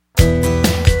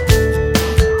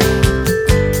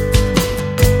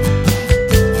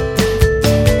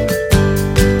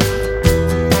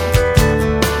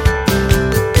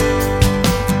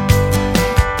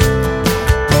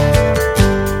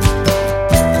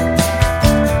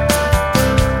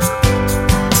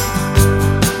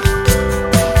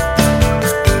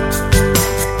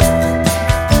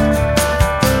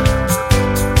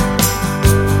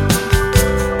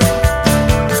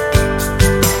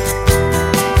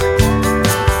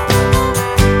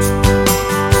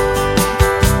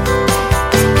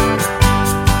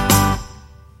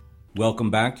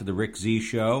Welcome back to the Rick Z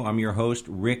Show. I'm your host,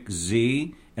 Rick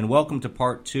Z, and welcome to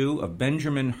part 2 of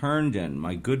Benjamin Herndon,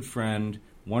 my good friend,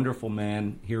 wonderful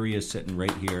man. Here he is sitting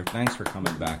right here. Thanks for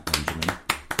coming back, Benjamin.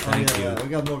 Thank you. We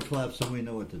got more claps so we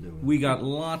know what to do with. We got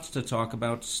lots to talk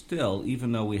about still,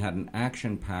 even though we had an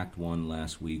action-packed one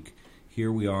last week.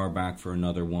 Here we are back for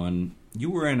another one. You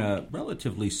were in a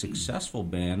relatively successful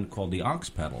band called the Ox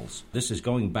Pedals. This is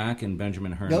going back in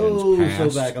Benjamin Herndon's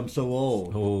past. So back. I'm so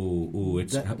old.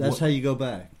 That's how you go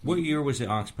back. What year was the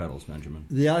Ox Pedals, Benjamin?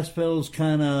 The Ox Pedals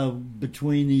kind of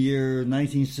between the year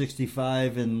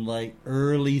 1965 and like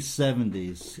early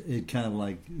 70s. It kind of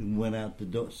like went out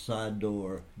the side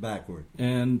door backward.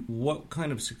 And what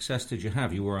kind of success did you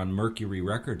have? You were on Mercury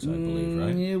Records, I believe,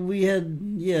 right? Yeah, we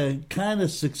had kind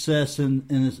of success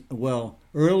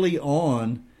early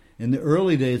on, in the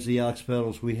early days of the Ox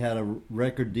Pedals, we had a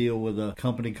record deal with a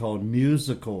company called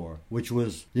Musicor, which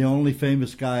was the only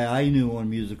famous guy I knew on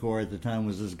Musicor at the time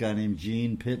was this guy named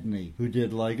Gene Pitney, who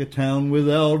did like A Town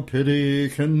Without Pity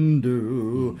Can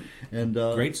Do. And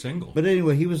great single. But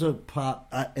anyway, he was a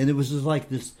pop, and it was just like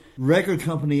this record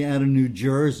company out of New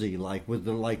Jersey, like with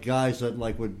the like guys that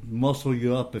like would muscle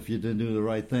you up if you didn't do the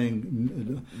right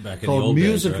thing. Back called in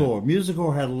the old days, Musicor. right?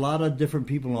 Musicor had a lot of different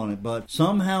people on it, but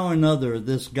somehow or another,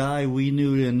 this guy we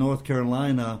knew in North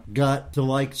Carolina got to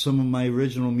like some of my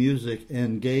original music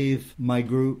and gave my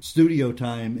group studio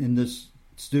time in this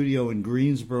studio in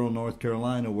Greensboro, North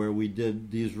Carolina, where we did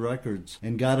these records,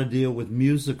 and got a deal with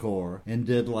Musicor and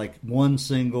did like one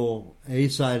single,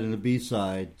 A-side and a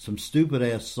B-side, some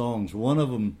stupid-ass songs. One of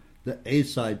them, the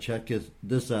A-side, check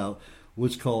this out,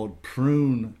 was called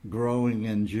Prune Growing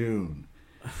in June.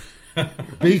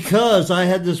 Because I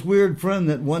had this weird friend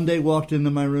that one day walked into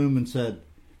my room and said,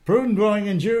 "Prune growing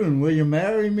in June, will you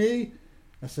marry me?"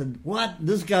 I said, "What?"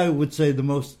 This guy would say the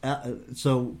most...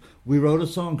 So we wrote a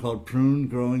song called Prune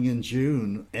Growing in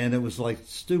June, and it was like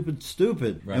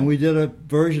stupid. Right. And we did a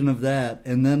version of that.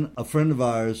 And then a friend of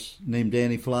ours named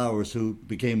Danny Flowers, who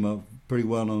became a pretty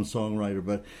well-known songwriter,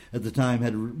 but at the time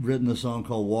had written a song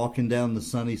called Walking Down the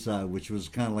Sunny Side, which was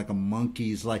kind of like a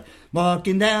Monkees, like,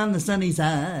 walking down the sunny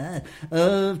side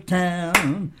of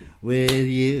town with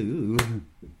you.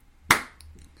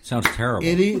 Sounds terrible.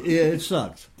 It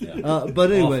sucks. Yeah.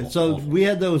 But anyway, awful. We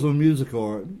had those on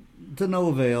Musicor to no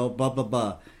avail, blah, blah,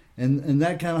 blah. And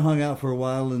that kind of hung out for a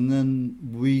while, and then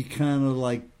we kind of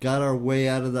like got our way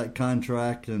out of that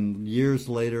contract, and years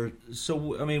later...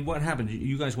 So, I mean, what happened?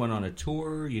 You guys went on a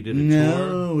tour? You did a tour?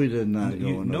 No, we did not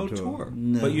go on no a tour.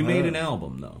 No. But you made an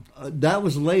album, though. That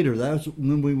was later. That was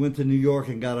when we went to New York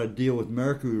and got a deal with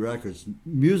Mercury Records.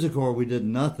 Musicor, we did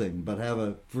nothing but have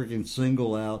a freaking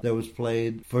single out that was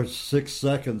played for 6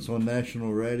 seconds on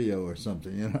national radio or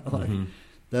something, you know? Like,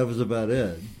 that was about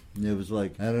it. It was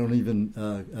like, I don't even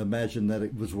imagine that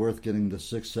it was worth getting the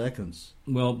 6 seconds.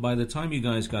 Well, by the time you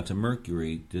guys got to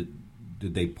Mercury, did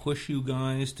they push you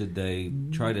guys? Did they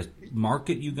try to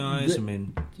market you guys? I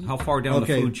mean, how far down the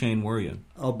food chain were you?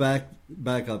 I'll back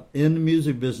up. In the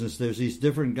music business, there's these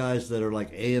different guys that are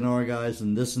like A&R guys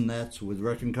and this and that's with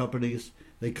record companies.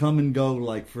 They come and go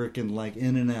like freaking like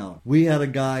in and out. We had a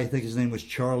guy, I think his name was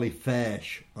Charlie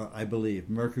Fash, I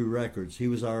believe, Mercury Records. He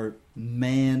was our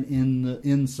man in the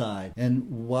inside.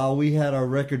 And while we had our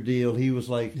record deal, he was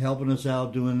like helping us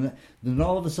out doing that. Then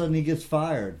all of a sudden he gets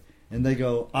fired. And they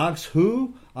go, Ox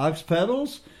who? Ox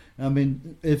Pedals? I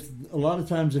mean, if a lot of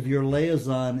times if your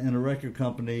liaison in a record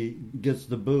company gets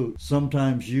the boot,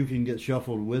 sometimes you can get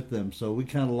shuffled with them. So we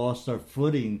kind of lost our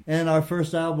footing. And our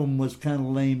first album was kind of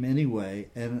lame anyway.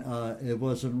 And it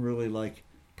wasn't really like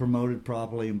promoted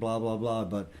properly and blah, blah, blah.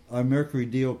 But our Mercury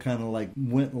deal kind of like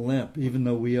went limp, even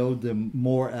though we owed them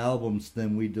more albums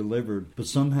than we delivered. But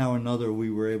somehow or another we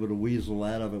were able to weasel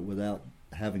out of it without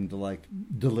having to like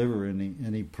deliver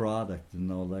any product and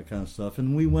all that kind of stuff.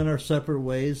 And we went our separate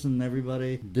ways and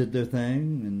everybody did their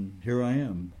thing, and here I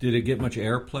am. Did it get much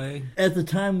airplay? At the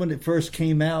time when it first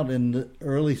came out in the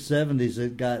early 70s,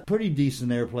 it got pretty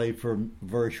decent airplay for a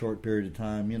very short period of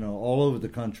time, you know, all over the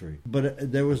country.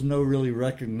 But there was no really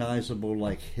recognizable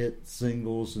like hit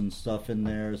singles and stuff in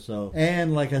there. So,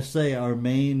 and like I say, our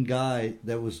main guy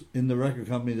that was in the record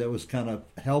company that was kind of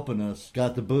helping us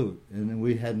got the boot, and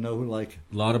we had no like...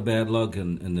 A lot of bad luck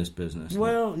in this business.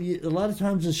 Well, a lot of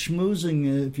times it's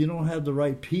schmoozing. If you don't have the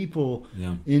right people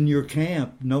in your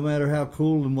camp, no matter how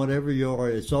cool and whatever you are,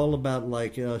 it's all about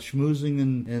like schmoozing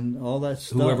and all that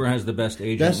stuff. Whoever has the best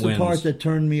agent That's wins. The part that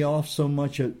turned me off so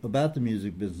much about the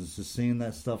music business, is seeing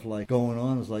that stuff like going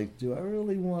on. It's like, do I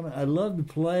really want to? I love to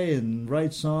play and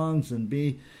write songs and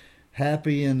be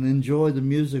happy and enjoy the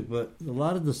music, but a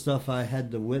lot of the stuff I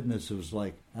had to witness, it was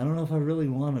like, I don't know if I really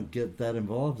want to get that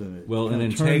involved in it. Well, an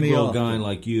Kinda turned me integral off guy to it.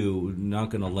 like you, not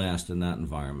going to last in that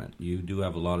environment. You do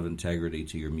have a lot of integrity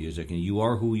to your music, and you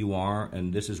are who you are,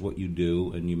 and this is what you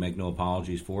do, and you make no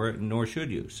apologies for it, and nor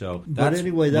should you. So But that's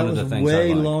anyway, that one of was the things I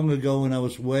way like. long ago when I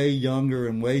was way younger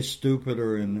and way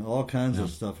stupider and all kinds of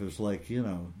stuff. It was like,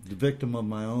 the victim of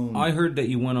my own. I heard that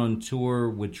you went on tour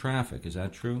with Traffic. Is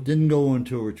that true? Didn't go on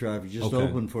tour with Traffic, just Okay.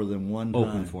 opened for them one time.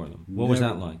 Open for them. What was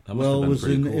Never- that like? That must well, have it been was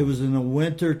pretty cool. it was in the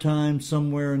winter time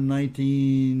somewhere in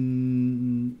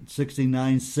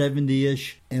 1969,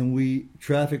 70-ish, and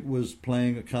Traffic was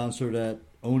playing a concert at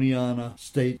Oneonta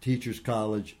State Teachers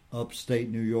College, upstate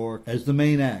New York, as the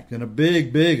main act in a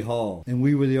big, big hall. And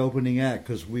we were the opening act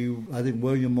because I think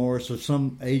William Morris or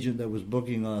some agent that was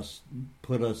booking us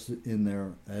put us in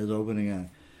there as opening act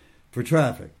for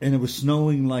Traffic. And it was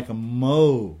snowing like a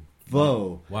mofo.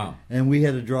 Wow. And we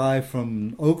had to drive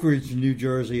from Oak Ridge, New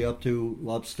Jersey, up to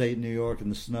upstate New York in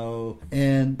the snow.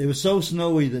 And it was so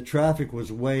snowy that Traffic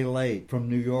was way late from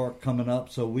New York coming up,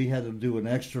 so we had to do an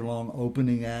extra long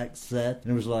opening act set.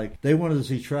 And it was like, they wanted to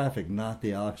see Traffic, not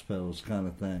the Ox Pedals kind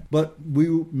of thing. But we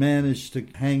managed to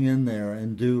hang in there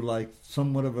and do like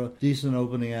somewhat of a decent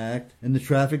opening act. And the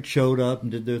Traffic showed up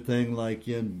and did their thing, like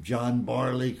John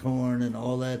Barleycorn and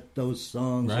all those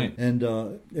songs. Right. And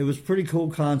it was a pretty cool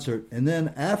concert. And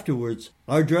then afterwards,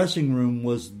 our dressing room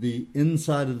was the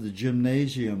inside of the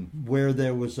gymnasium where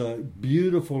there was a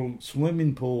beautiful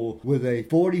swimming pool with a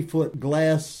 40-foot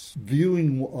glass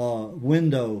viewing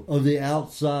window of the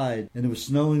outside. And it was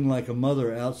snowing like a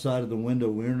mother outside of the window.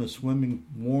 We were in a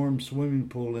warm swimming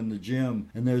pool in the gym.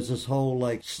 And there's this whole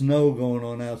like snow going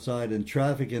on outside. And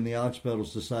Traffic and the Ox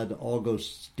Pedals decided to all go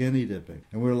skinny dipping.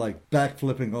 And we were like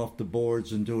backflipping off the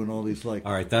boards and doing all these like...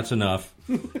 All right, that's enough.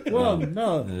 Well,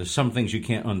 no. There's some things you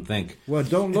can't unthink. Well,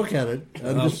 don't look at it.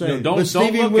 I'm No, just saying. no, But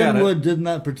Stevie don't look at it. Winwood did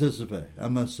not participate, I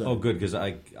must say. Oh, good, because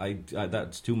I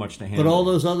that's too much to handle. But all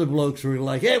those other blokes were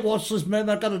like, hey, watch this, man.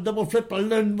 I got a double flip I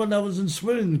learned when I was in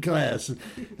swimming class.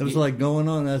 It was like going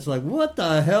on. I was like, what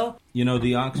the hell?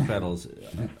 The Ox Pedals,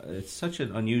 it's such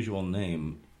an unusual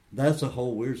name. That's a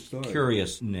whole weird story.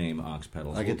 Curious name, Ox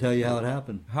Pedals. I can tell you how it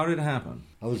happened. How did it happen?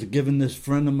 I was given this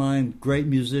friend of mine, great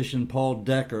musician, Paul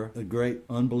Decker, a great,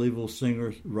 unbelievable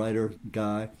singer, writer,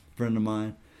 guy, friend of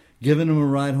mine, giving him a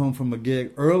ride home from a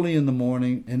gig early in the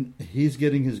morning, and he's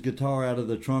getting his guitar out of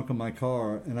the trunk of my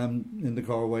car, and I'm in the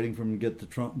car waiting for him to get the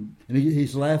trunk. And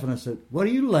he's laughing. I said, what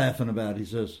are you laughing about? He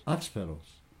says, Ox Pedals.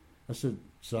 I said,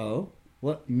 so?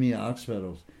 What? You mean Ox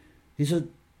Pedals? I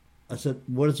said,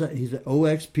 what is that? He said,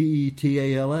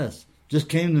 Oxpetals. Just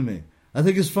came to me. I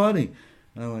think it's funny.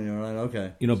 I went, all right,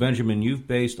 okay. Benjamin, you've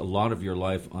based a lot of your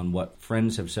life on what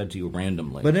friends have said to you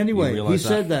randomly. But anyway, You he realize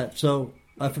said that, so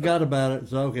I forgot about it.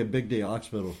 So, okay, big deal, Ox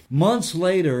Pedals. Months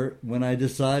later, when I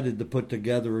decided to put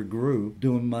together a group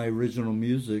doing my original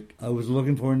music, I was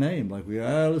looking for a name. Like,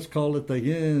 let's call it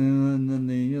and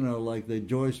then like the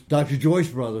Dr. Joyce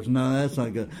Brothers. No, that's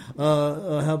not good.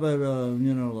 How about,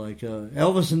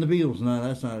 Elvis and the Beatles? No,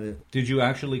 that's not it. Did you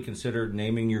actually consider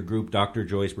naming your group Dr.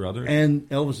 Joyce Brothers? And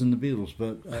Elvis and the Beatles,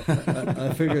 but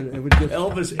I figured it would get...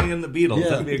 Elvis and the Beatles. Yeah,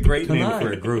 That'd be a great name tonight.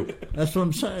 for a group. That's what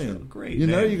I'm saying. Great You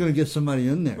know name. you're going to get somebody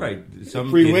in there. Right.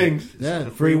 Free wings. Yeah,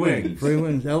 Free wings. Free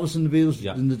wings. Elvis and the Beatles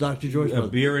Yeah. and the Dr. Joyce Brothers.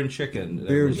 Beer and Chicken.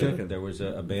 Beer and Chicken. There was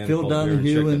a band Phil called Beer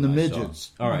Donahue Chicken and the I saw.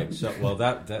 Midgets. All right. So, well,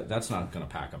 that's not going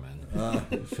to pack them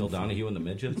in. Phil Donahue and the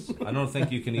Midgets? I don't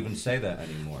think you can even say that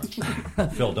anymore.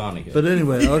 Phil Donahue. But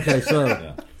anyway, okay, so...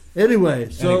 Yeah. Anyway,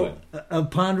 I'm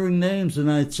pondering names, and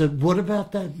I said, what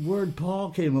about that word Paul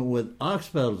came up with? Ox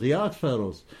Pedals, the Ox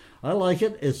Pedals. I like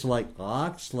it. It's like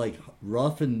ox, like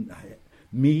rough and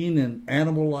mean and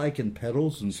animal-like, and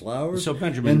petals and flowers. So,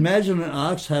 Benjamin... Imagine an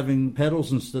ox having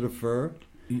petals instead of fur.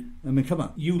 I mean, come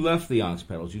on. You left the Ox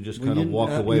Pedals. You just Well, kind of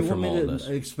walked away you from want all me to this.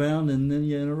 expound, and then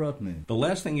you interrupt me. The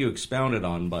last thing you expounded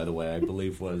on, by the way, I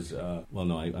believe was, I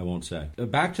won't say.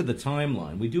 Back to the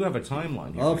timeline. We do have a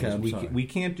timeline here. Okay, because I'm we sorry. we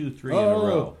can't do three in a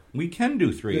row. We can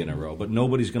do three in a row, but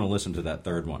nobody's going to listen to that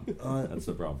third one. That's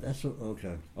the problem.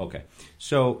 Okay. Okay.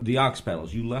 So, the Ox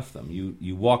Pedals, you left them.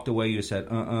 You walked away. You said,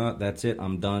 that's it.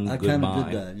 I'm done. I Goodbye. kind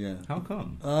of did that, yeah. How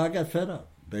come? I got fed up,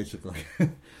 basically, with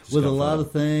got a lot fed up.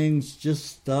 of things, just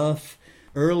stuff.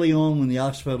 Early on, when the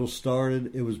Ox Pedals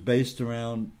started, it was based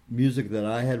around music that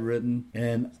I had written,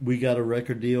 and we got a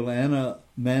record deal and a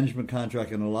management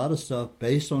contract and a lot of stuff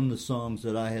based on the songs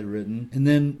that I had written. And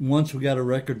then once we got a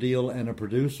record deal and a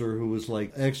producer who was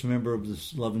like ex-member of the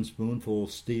Lovin' Spoonful,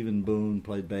 Stephen Boone,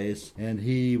 played bass, and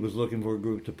he was looking for a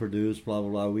group to produce, blah, blah,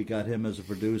 blah. We got him as a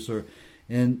producer.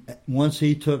 And once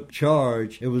he took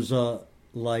charge, it was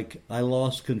like I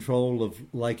lost control of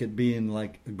like it being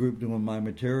like a group doing my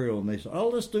material, and they said, "Oh,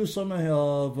 let's do some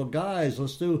of guys.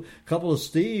 Let's do a couple of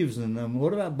Steves, and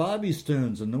what about Bobby's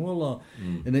tunes?" And then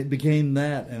and it became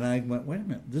that. And I went, "Wait a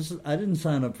minute, I didn't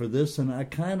sign up for this," and I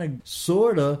kind of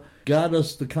sort of got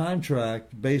us the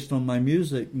contract based on my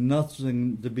music.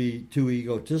 Nothing to be too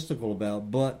egotistical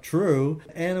about, but true.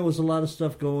 And there was a lot of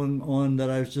stuff going on that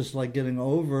I was just like getting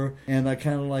over, and I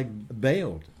kind of like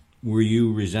bailed. Were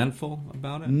you resentful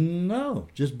about it? No,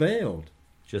 just bailed.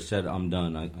 Just said, I'm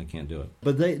done. I can't do it.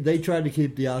 But they tried to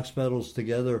keep the Ox Pedals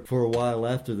together for a while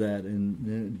after that, and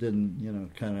it didn't,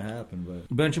 kind of happen.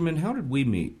 But Benjamin, how did we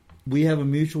meet? We have a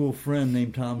mutual friend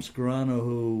named Tom Scarano,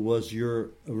 who was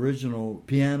your original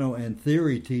piano and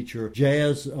theory teacher,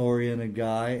 jazz-oriented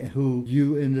guy, who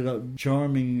you ended up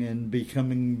charming and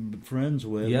becoming friends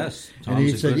with. Yes, Tom's and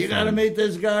he said, "You got to meet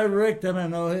this guy, Rick." Then I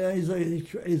know he's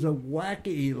a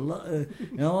wacky,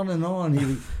 and on. He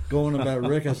was going about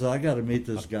Rick. I said, "I got to meet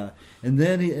this guy." And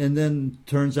then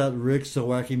turns out Rick's a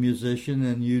wacky musician,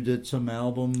 and you did some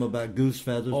album about goose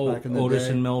feathers back in the Otis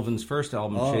day. and Melvin's first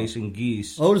album, Chasing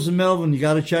Geese. Otis and Melvin, you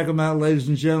got to check them out, ladies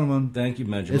and gentlemen. Thank you,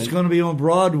 Benjamin. It's going to be on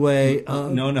Broadway.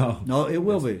 No, it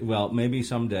will be. Well, maybe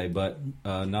someday, but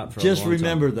not for Just a long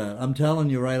remember time. that. I'm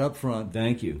telling you right up front.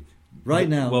 Thank you. Right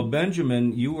now. Well,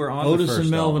 Benjamin, you were on Otis the first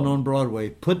and Melvin album. on Broadway.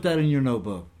 Put that in your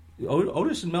notebook.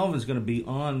 Otis and Melvin is going to be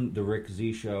on the Rick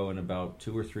Z Show in about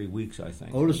 2 or 3 weeks, I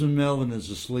think. Otis and Melvin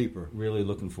is a sleeper. Really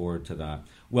looking forward to that.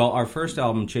 Well, our first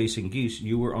album, Chasing Geese,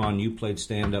 you played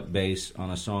stand-up bass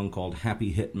on a song called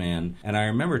Happy Hitman. And I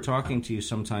remember talking to you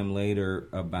sometime later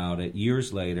about it,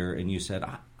 years later, and you said,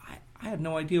 I had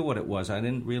no idea what it was. I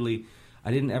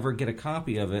didn't ever get a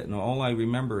copy of it, and all I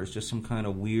remember is just some kind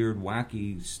of weird,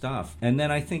 wacky stuff. And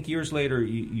then I think years later,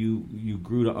 you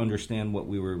grew to understand what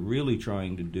we were really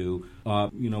trying to do.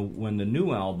 When the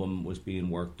new album was being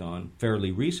worked on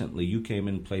fairly recently, you came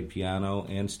and played piano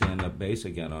and stand-up bass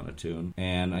again on a tune,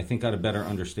 and I think got a better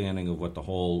understanding of what the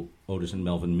whole Otis and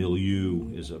Melvin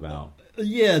milieu is about.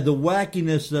 Yeah, the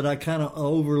wackiness that I kind of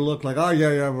overlooked, like,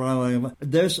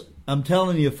 I'm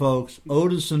telling you, folks,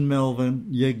 Otis and Melvin,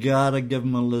 you gotta give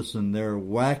them a listen. They're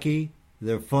wacky,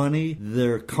 they're funny,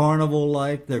 they're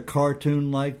carnival-like, they're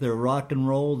cartoon-like, they're rock and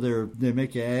roll, they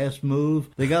make your ass move.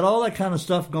 They got all that kind of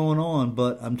stuff going on,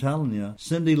 but I'm telling you,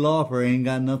 Cyndi Lauper ain't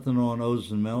got nothing on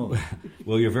Otis and Melvin.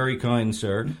 Well, you're very kind,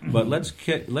 sir. But let's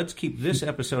keep this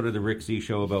episode of the Rick Z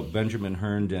Show about Benjamin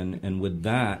Herndon, and with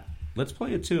that, let's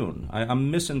play a tune. I'm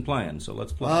missing playing, so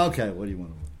let's play. Okay, what do you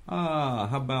want to play? How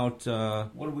about,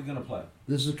 what are we going to play?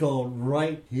 This is called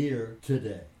Right Here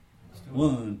Today.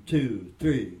 1, 2,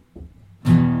 3.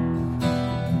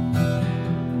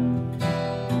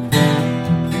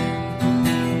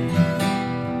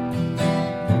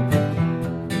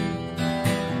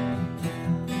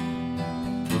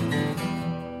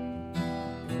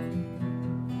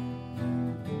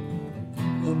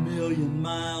 A million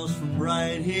miles from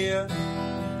right here,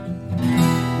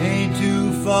 ain't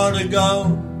too far to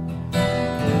go.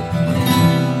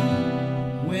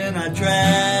 When I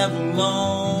travel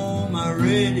on my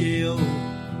radio,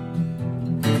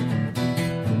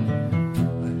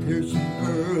 I hear some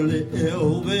early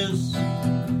Elvis,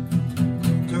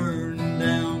 turned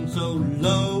down so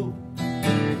low,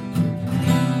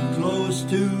 close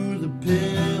to the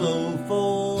pillow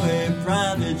for a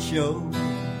private show.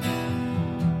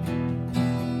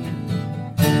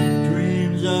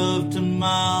 Dreams of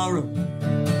tomorrow,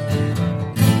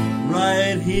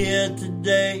 right here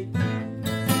today.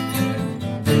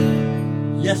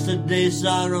 Yesterday's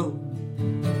sorrow,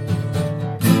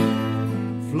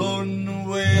 floating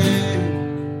away.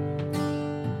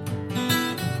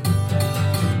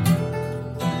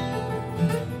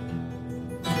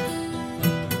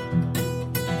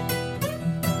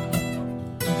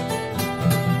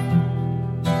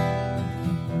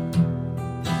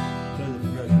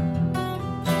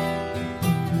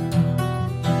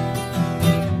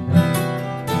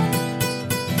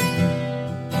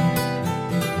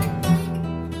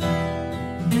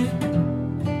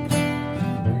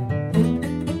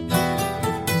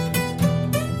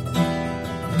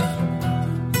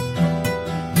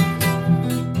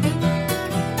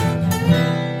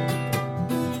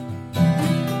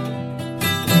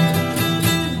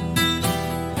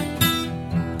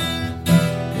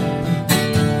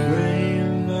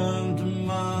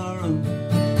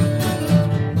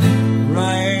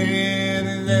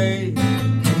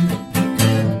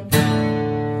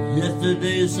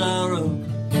 Yesterday's sorrow,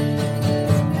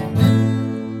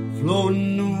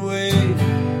 floating away.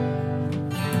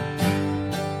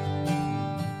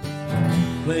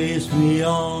 Place me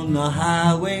on the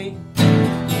highway,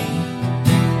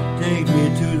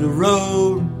 to the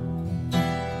road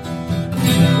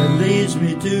that leads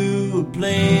me to a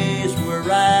place where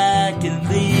I can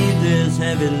leave this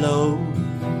heavy load.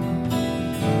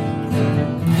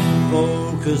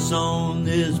 Focus on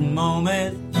this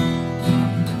moment,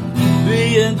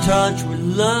 be in touch with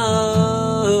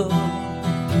love,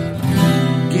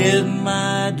 get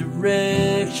my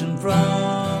direction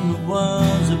from the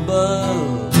ones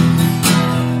above.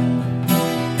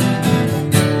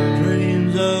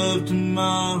 Dreams of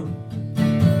tomorrow,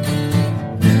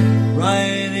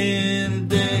 right in a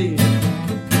day.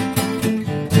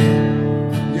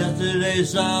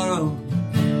 Yesterday's sorrow,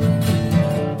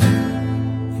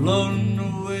 floating away.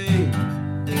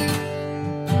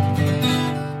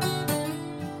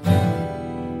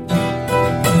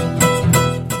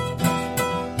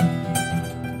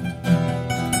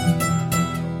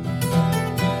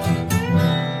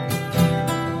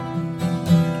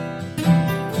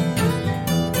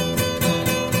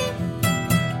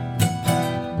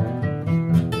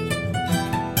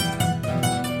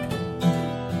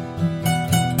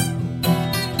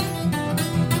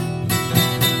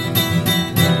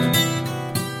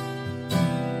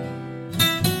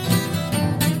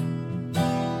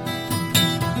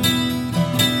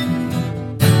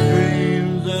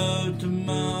 Dreams of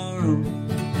tomorrow,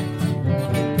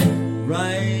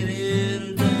 right in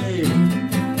a day.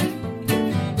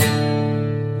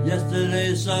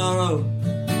 Yesterday's sorrow,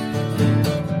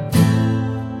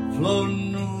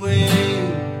 floating away.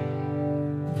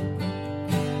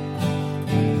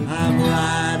 I'm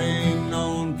riding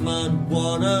on flood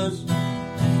waters,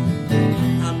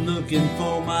 I'm looking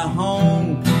for my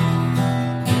home.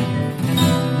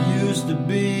 Used to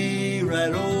be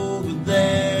right over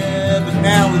there, but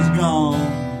now it's gone.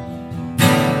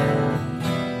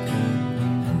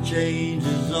 Change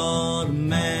is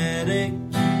automatic,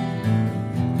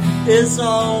 it's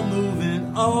all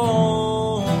moving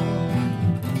on.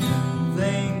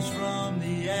 Things from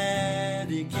the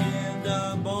attic end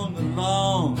up on the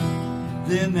lawn,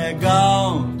 then they're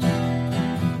gone.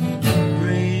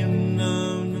 Dreaming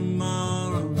of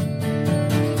tomorrow,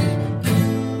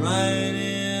 right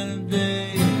in a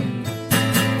day.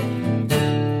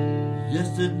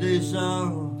 Yesterday's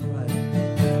sorrow, right,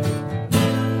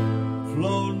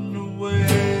 floating away.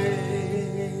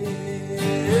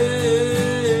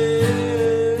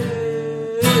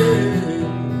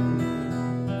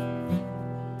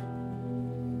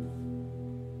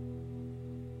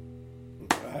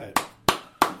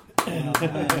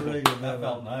 That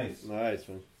felt nice. Nice,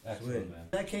 man. Excellent, man.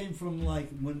 That came from like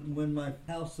when my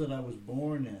house that I was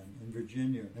born in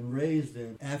Virginia and raised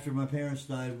in, after my parents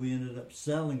died, we ended up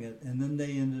selling it, and then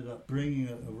they ended up bringing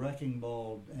a wrecking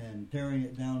ball and tearing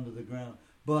it down to the ground.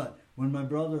 But when my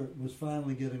brother was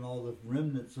finally getting all the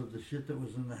remnants of the shit that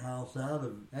was in the house out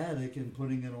of the attic and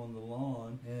putting it on the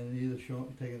lawn and either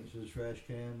taking it to the trash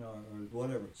can or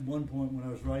whatever. At one point when I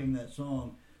was writing that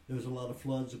song, there was a lot of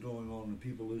floods going on and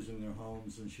people losing their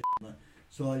homes and shit.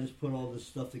 So I just put all this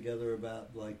stuff together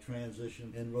about like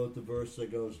transition and wrote the verse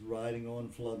that goes, riding on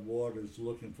flood waters,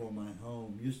 looking for my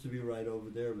home. Used to be right over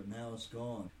there, but now it's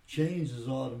gone. Change is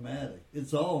automatic.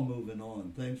 It's all moving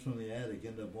on. Things from the attic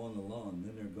end up on the lawn,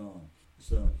 then they're gone.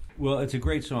 So, well, it's a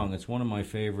great song. It's one of my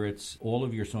favorites. All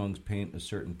of your songs paint a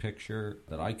certain picture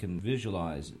that I can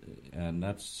visualize, and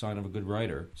that's a sign of a good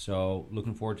writer. So,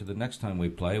 looking forward to the next time we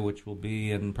play, which will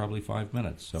be in probably 5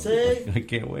 minutes. So, I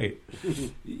can't wait.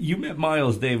 You met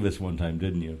Miles Davis one time,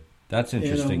 didn't you? That's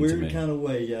interesting to me. In a weird kind of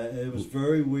way, yeah. It was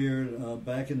very weird.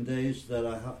 Back in days that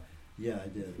I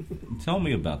did. Tell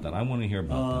me about that. I want to hear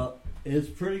about that. It's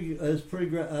pretty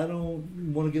great. I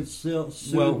don't want to get sued.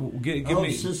 Well, give I hope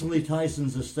me... Cicely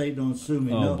Tyson's estate don't sue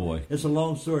me. Oh, no, boy. It's a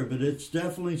long story, but it's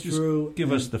definitely Just true.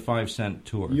 Give us the 5-cent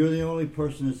tour. You're the only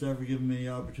person that's ever given me the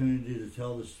opportunity to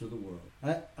tell this to the world.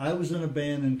 I was in a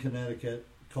band in Connecticut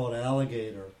called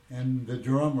Alligator, and the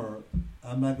drummer,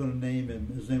 I'm not going to name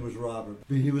him, his name was Robert,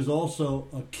 but he was also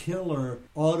a killer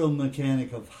auto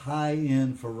mechanic of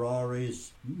high-end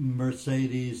Ferraris,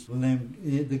 Mercedes.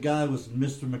 The guy was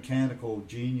Mr. Mechanical,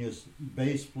 genius,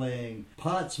 bass playing,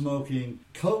 pot smoking,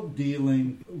 coke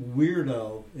dealing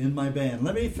weirdo in my band.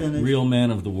 Let me finish. Real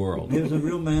man of the world. He was a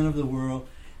real man of the world,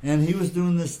 and he was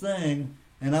doing this thing.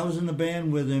 And I was in the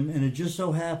band with him, and it just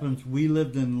so happens we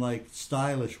lived in like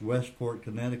stylish Westport,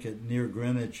 Connecticut, near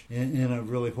Greenwich, in a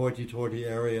really hoity-toity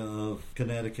area of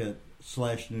Connecticut /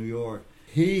 New York.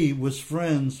 He was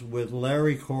friends with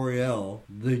Larry Coryell,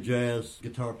 the jazz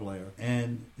guitar player,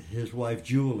 and his wife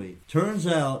Julie. Turns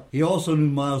out he also knew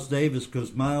Miles Davis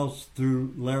because Miles,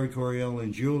 through Larry Coryell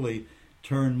and Julie,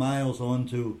 turned Miles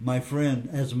onto my friend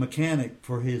as a mechanic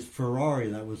for his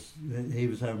Ferrari he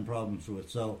was having problems with.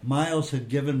 So Miles had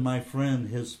given my friend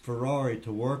his Ferrari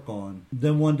to work on.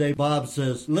 Then one day Bob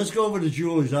says, let's go over to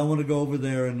Julie's. I want to go over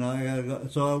there. And I gotta go.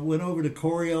 So I went over to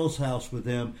Coriel's house with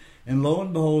him. And lo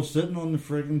and behold, sitting on the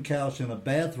friggin' couch in a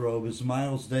bathrobe is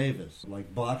Miles Davis,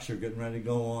 like boxer getting ready to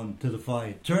go on to the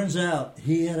fight. Turns out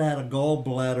he had a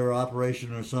gallbladder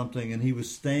operation or something, and he was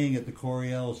staying at the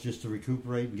Coriel's just to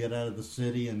recuperate and get out of the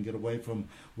city and get away from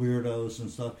weirdos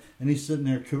and stuff. And he's sitting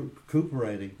there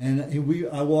recuperating. And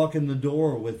I walk in the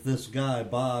door with this guy,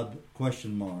 Bob,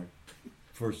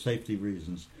 for safety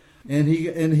reasons. And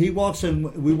he walks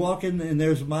in. We walk in, and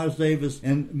there's Miles Davis.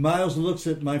 And Miles looks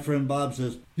at my friend Bob and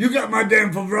says, "You got my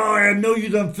damn Ferrari. I know you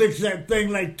done fixed that thing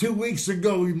like 2 weeks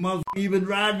ago. You motherfucker. You've been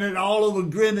riding it all over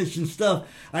Greenwich and stuff.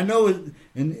 I know it."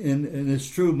 And it's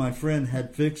true. My friend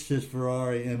had fixed his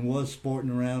Ferrari and was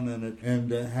sporting around in it and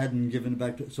hadn't given it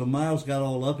back to. So Miles got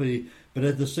all uppity. But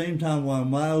at the same time, while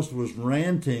Miles was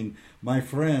ranting, my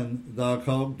friend, the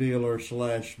coke dealer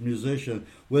 / musician,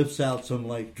 whips out some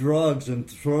like drugs and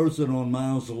throws it on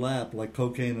Miles' lap like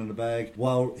cocaine in a bag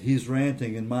while he's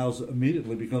ranting, and Miles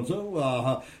immediately becomes a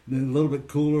little bit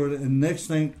cooler. And next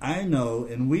thing I know,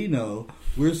 and we know,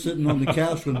 we're sitting on the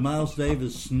couch with Miles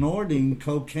Davis snorting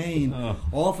cocaine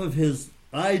off of his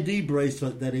ID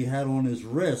bracelet that he had on his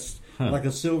wrist. Like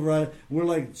a silver. We're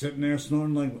like sitting there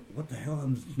snorting like, what the hell?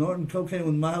 I'm snorting cocaine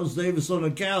with Miles Davis on the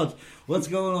couch. What's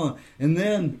going on? And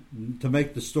then, to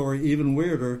make the story even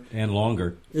weirder. And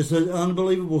longer. It's an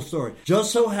unbelievable story.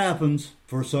 Just so happens,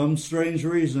 for some strange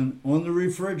reason, on the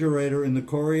refrigerator in the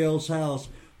Coriel's house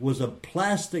was a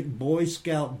plastic Boy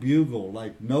Scout bugle,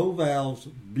 like no valves,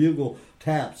 bugle,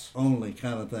 taps only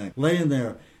kind of thing, laying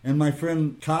there. And my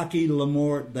friend Cocky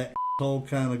Lamort, that old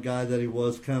kind of guy that he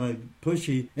was, kind of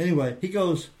pushy. Anyway,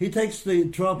 he takes the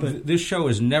trumpet. This show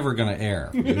is never going to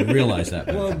air. You realize that,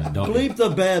 well, don't bleep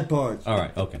the bad parts. All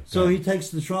right, okay. So he takes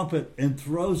the trumpet and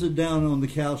throws it down on the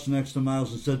couch next to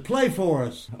Miles and said, "Play for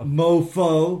us,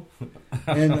 mofo."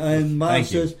 And Miles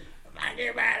says,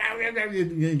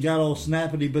 got all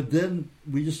snappity, but then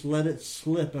we just let it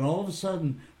slip. And all of a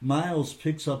sudden, Miles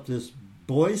picks up this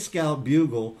Boy Scout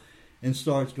bugle and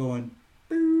starts going,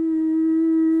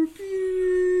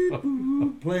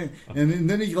 playing, and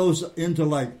then he goes into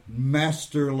like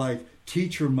master, like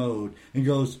teacher mode, and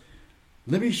goes,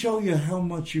 "Let me show you how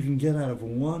much you can get out of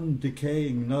one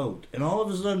decaying note." And all of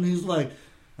a sudden he's like,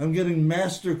 I'm getting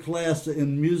master class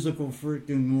in musical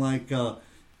freaking like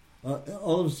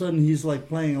all of a sudden he's like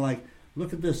playing like,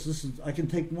 look at this. This is, I can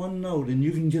take one note, and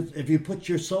you can get, if you put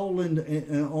your soul in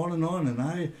on and on. And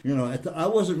I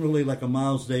wasn't really like a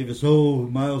Miles Davis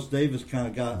kind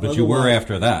of guy. But you were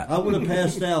after that. I would have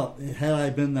passed out had I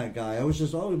been that guy. I was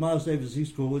just, Miles Davis,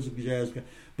 he's cool, he's a jazz guy.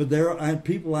 But there are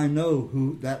people I know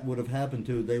who that would have happened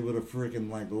to. They would have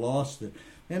freaking like lost it.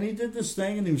 And he did this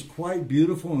thing, and he was quite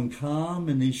beautiful and calm,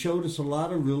 and he showed us a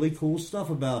lot of really cool stuff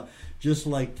about just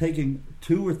like taking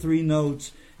 2 or 3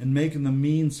 notes and making them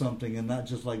mean something and not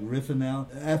just like riffing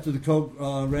out. After the coke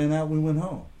ran out, we went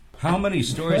home. How many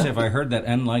stories have I heard that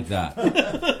end like that?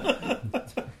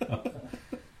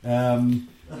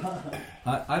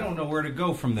 I don't know where to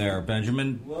go from there,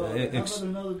 Benjamin. Well, how about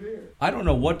another beer? I don't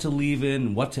know what to leave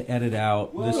in, what to edit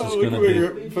out. Well, this is we going can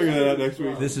to be figure that out next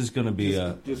week. This is going to be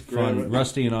just grab fun. it.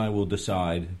 Rusty and I will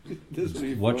decide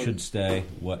what should stay,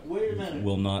 what Wait a minute.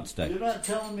 will not stay. You're not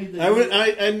telling me that. I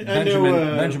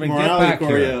know Benjamin, get Morale back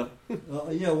Coryell. here.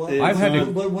 Yeah, well, I've had to-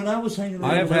 but when I was hanging I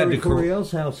out have at had Larry to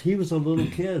Coriel's house, he was a little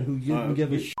kid who didn't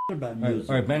give a shit about music.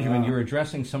 All right, Benjamin, you're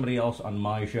addressing somebody else on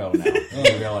my show now.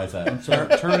 You realize that.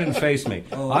 Turn and face me.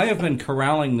 I have been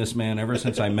corralling this man ever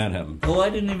since I met him. Oh, I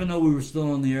didn't even know we were still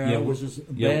on the air. Yeah, I was just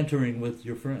bantering with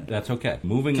your friend. That's okay.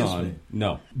 Moving Kiss on. me.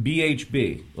 No.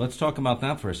 BHB. Let's talk about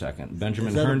that for a second. Benjamin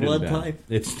Is that a Herndon blood band. type?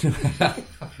 It's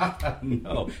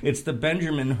no. It's the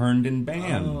Benjamin Herndon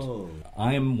band. Oh.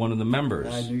 I am one of the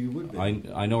members. I knew you would be.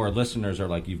 I know our listeners are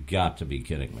like, you've got to be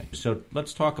kidding me. So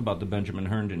let's talk about the Benjamin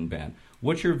Herndon band.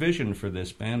 What's your vision for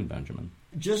this band, Benjamin?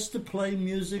 Just to play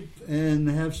music and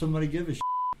have somebody give a shit,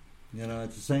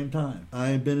 at the same time.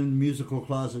 I've been in the musical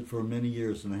closet for many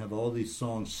years, and I have all these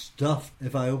songs stuffed.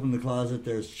 If I open the closet,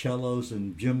 there's cellos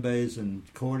and djembes and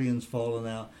accordions falling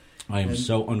out. I am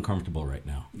so uncomfortable right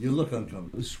now. You look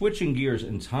uncomfortable. Switching gears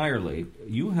entirely,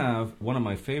 you have one of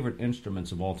my favorite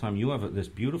instruments of all time. You have this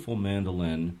beautiful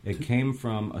mandolin. It came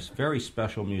from a very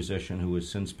special musician who has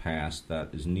since passed that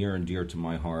is near and dear to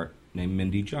my heart. named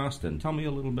Mindy Jostin. Tell me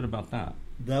a little bit about that.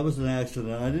 That was an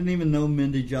accident. I didn't even know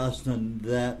Mindy Jostin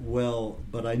that well,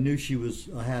 but I knew she was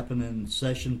a happening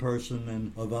session person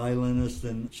and a violinist,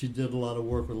 and she did a lot of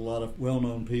work with a lot of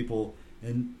well-known people.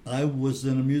 And I was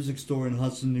in a music store in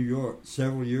Hudson, New York,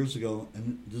 several years ago,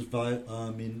 and this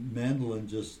mandolin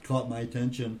just caught my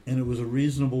attention, and it was a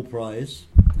reasonable price,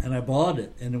 and I bought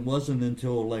it. And it wasn't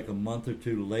until like a month or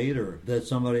two later that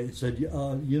somebody said,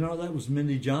 that was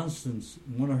Mindy Johnston's,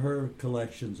 one of her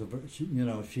collections of her.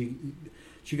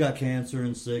 She got cancer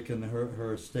and sick, and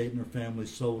her estate and her family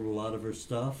sold a lot of her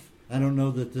stuff. I don't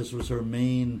know that this was her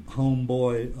main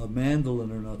homeboy, a mandolin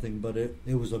or nothing, but it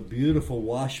was a beautiful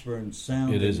Washburn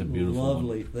sound. It is a beautiful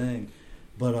lovely thing.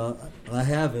 But I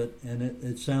have it, and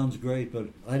it sounds great, but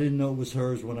I didn't know it was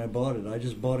hers when I bought it. I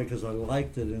just bought it because I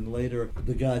liked it, and later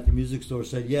the guy at the music store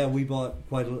said, yeah, we bought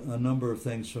quite a number of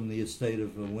things from the estate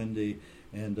of Wendy,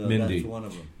 and Mindy. That's one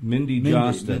of them. Mindy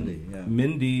Jostin.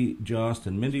 Mindy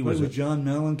Jostin. Mindy was with John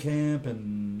Mellencamp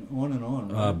and on,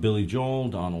 right? Billy Joel,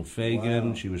 Donald Fagen.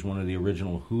 Wow. She was one of the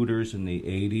original Hooters in the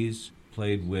 80s.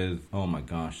 Played with, oh my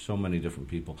gosh, so many different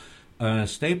people. A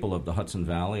staple of the Hudson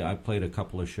Valley. I played a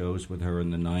couple of shows with her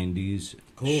in the 90s.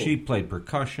 Cool. She played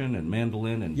percussion and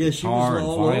mandolin and Yeah, she guitar was and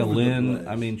all over the violin. place.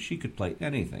 I mean, she could play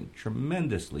anything.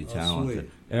 Tremendously Oh, talented. sweet.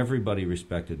 Everybody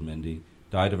respected Mindy.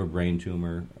 Died of a brain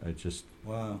tumor.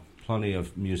 Wow. Plenty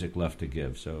of music left to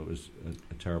give, so it was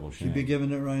a terrible shame. She'd be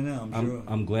giving it right now, I'm sure.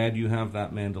 I'm glad you have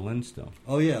that mandolin still.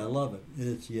 Oh, yeah, I love it.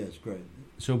 It's great.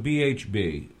 So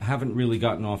BHB, haven't really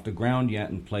gotten off the ground yet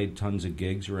and played tons of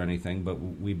gigs or anything, but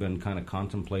we've been kind of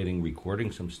contemplating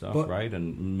recording some stuff, right?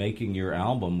 And making your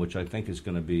album, which I think is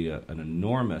going to be an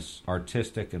enormous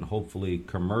artistic and hopefully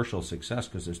commercial success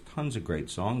because there's tons of great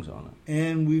songs on it.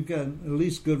 And we've got at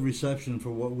least good reception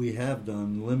for what we have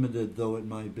done, limited though it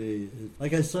might be.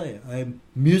 Like I say, I'm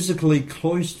musically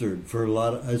cloistered for a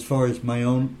lot as far as my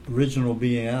own original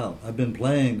being out. I've been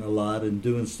playing a lot and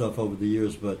doing stuff over the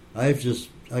years, but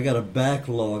I got a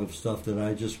backlog of stuff that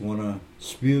I just want to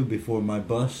spew before my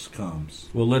bus comes.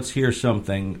 Well, let's hear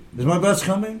something. Is my bus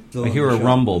coming? I hear a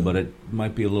rumble, but it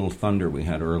might be a little thunder we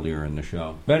had earlier in the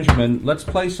show. Benjamin, let's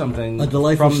play something. A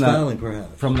delightful from styling,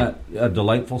 perhaps. From that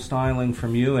delightful styling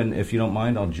from you, and if you don't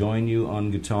mind, I'll join you on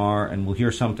guitar, and we'll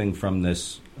hear something from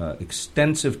this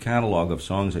extensive catalog of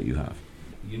songs that you have.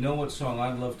 You know what song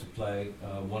I'd love to play?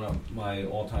 One of my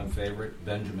all-time favorite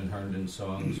Benjamin Herndon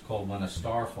songs called When a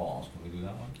Star Falls. Can we do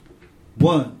that one?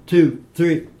 1, 2,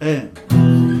 3, and...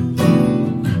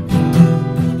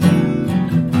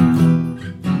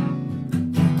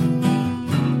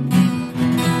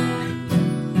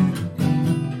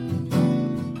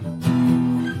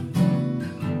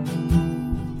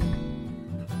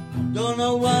 Don't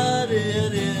know what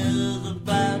it is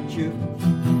about you.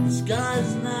 The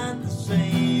sky's not the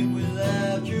same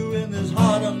without you in this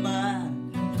heart of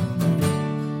mine.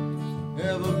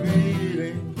 Ever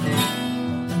beating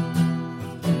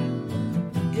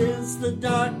against the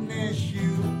darkness,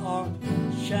 you are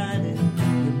shining.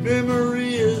 Your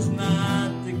memory is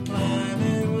not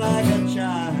declining like a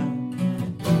child,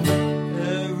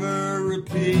 ever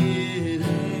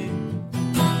repeating.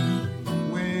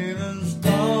 When a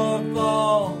star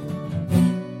falls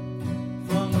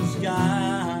from the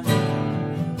sky,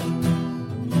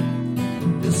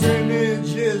 this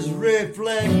image is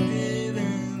reflected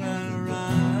in our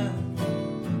eyes.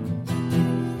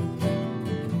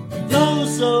 Though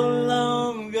so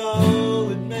long ago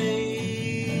it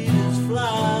made us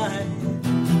fly,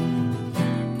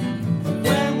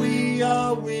 where we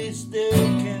are we still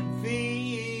can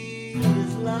feel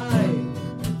its light.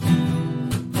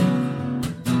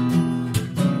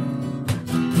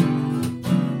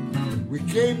 We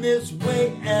came this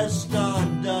way as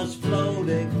stardust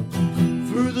floating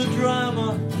through the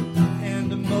drama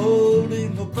and the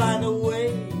molding. We'll find a way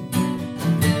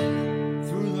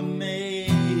through the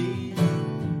maze.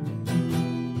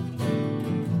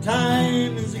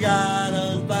 Time has got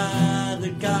us by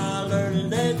the collar,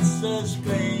 lets us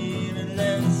scream and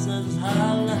lets us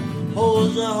holler,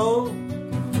 holds a hope,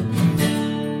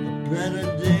 a better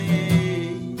day.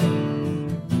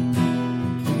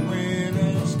 When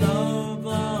a star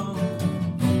falls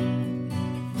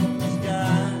from the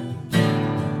sky,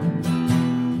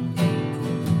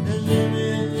 there's an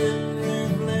image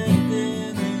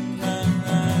reflected in my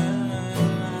eyes.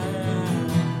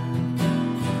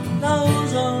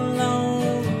 Those are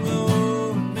long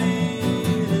road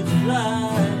made us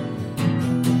fly.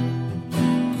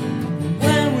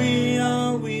 Where we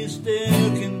are, we still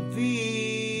can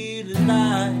feel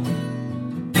alive.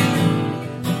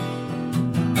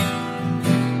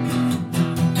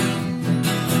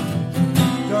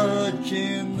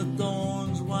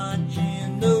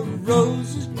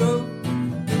 roses grow.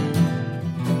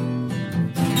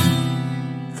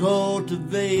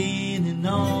 Cultivating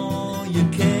all you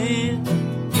can.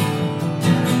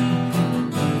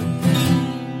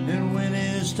 And when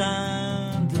it's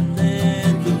time to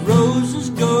let the roses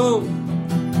go,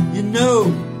 you know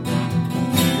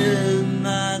it's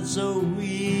not so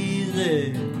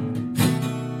easy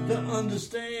to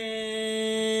understand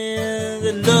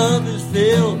that love is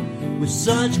filled with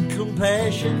such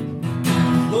compassion,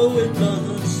 though it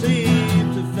doesn't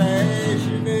seem to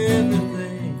fashion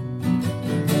everything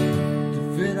to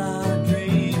fit our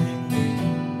dreaming.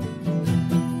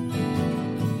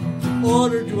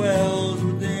 Order dwells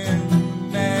within the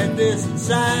madness,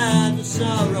 inside the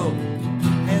sorrow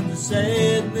and the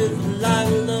sadness, like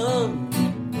love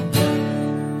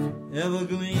ever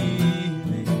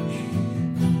gleaming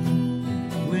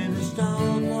when the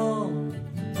stars fall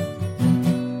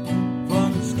from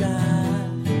the sky.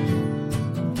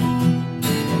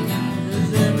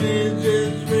 His image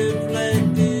is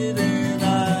reflected in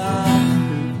our eyes.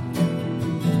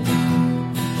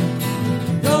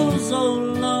 Though so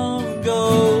long ago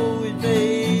it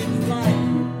made flight.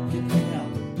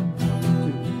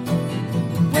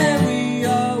 Where we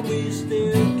are, we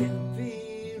still can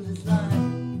feel his light.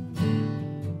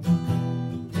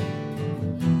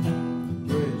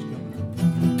 Bridge coming up.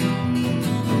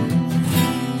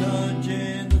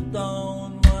 Touching the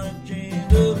thorn, watching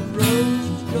the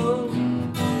roses grow.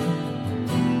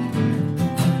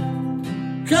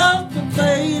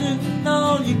 Cultivating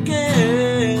all you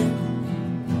can.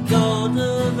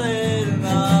 Cultivating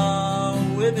all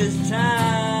when it's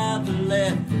time to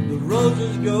let the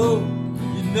roses go.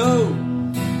 You know,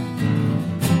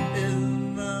 it's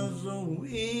not so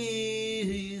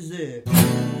easy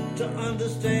to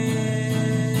understand,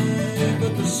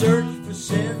 but the search for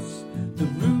sense, the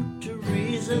root to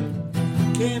reason,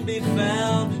 can be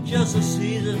found in just a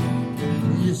season.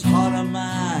 This heart of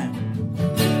mine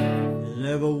is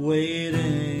ever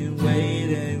waiting,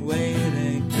 waiting,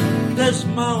 waiting. This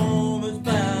moment's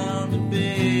bound to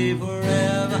be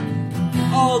forever.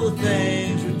 All the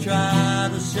things we try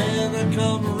to sever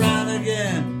come around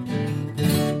again.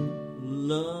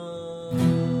 Love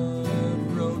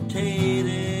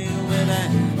rotating when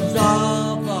a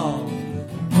star falls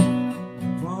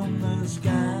from the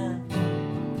sky.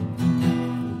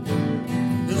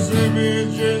 This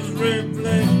image is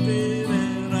reflected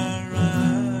in our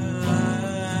eyes.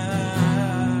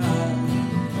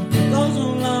 Those so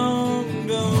long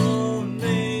ago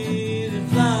made it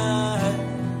fly.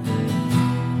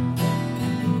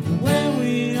 Where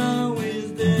we are, we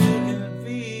still can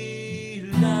feel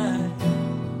alive.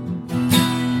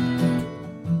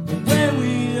 Where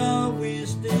we are, we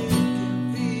still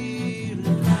can feel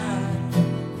alive.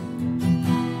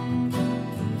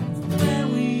 Where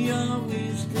we are, we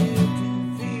still can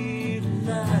feel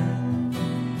alive.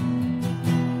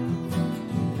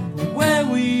 Where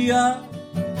we are,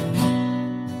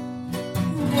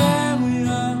 where we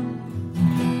are,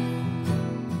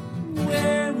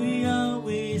 where we are,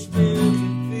 we still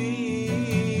can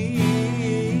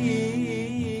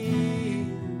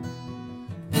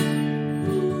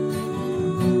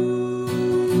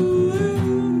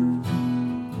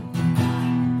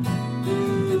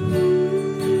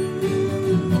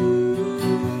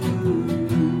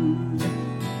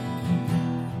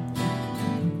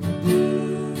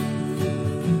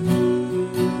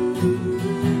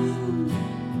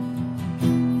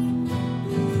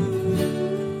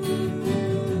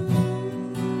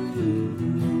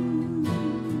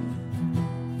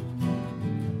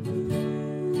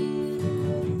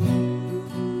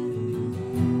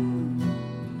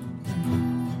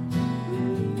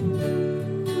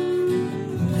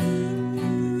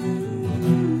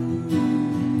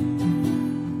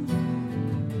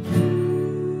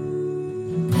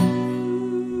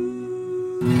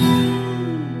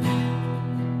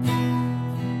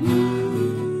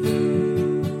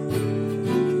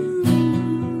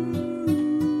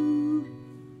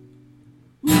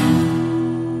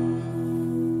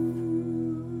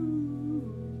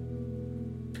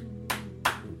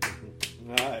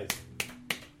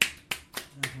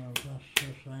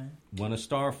When a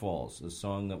Star Falls, a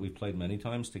song that we played many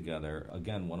times together.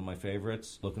 Again, one of my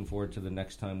favorites. Looking forward to the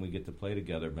next time we get to play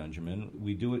together, Benjamin.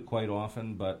 We do it quite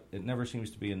often, but it never seems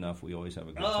to be enough. We always have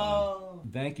a good time.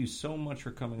 Thank you so much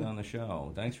for coming on the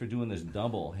show. Thanks for doing this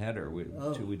double header. We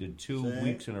did 2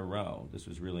 weeks in a row. This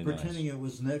was really Pretending it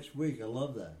was next week. I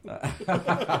love that.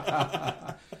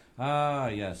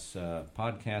 Yes.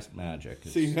 Podcast magic.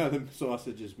 See how the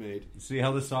sausage is made. See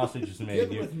how the sausage is made.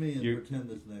 Get with me and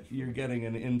pretend it's next week. You're getting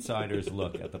an insider's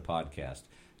look at the podcast.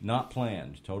 Not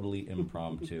planned, totally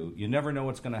impromptu. You never know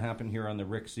what's going to happen here on the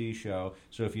Rick Z Show.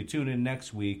 So if you tune in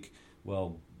next week,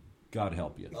 well, God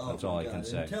help you. That's all I can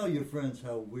say. And tell your friends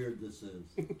how weird this is.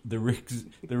 The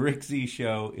Rick Z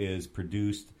Show is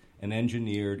produced and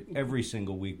engineered every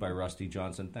single week by Rusty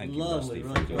Johnson. Thank you, Rusty,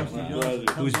 for doing that.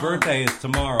 Whose birthday is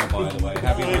tomorrow, by the way.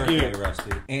 Happy birthday,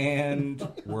 Rusty. And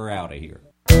we're out of here.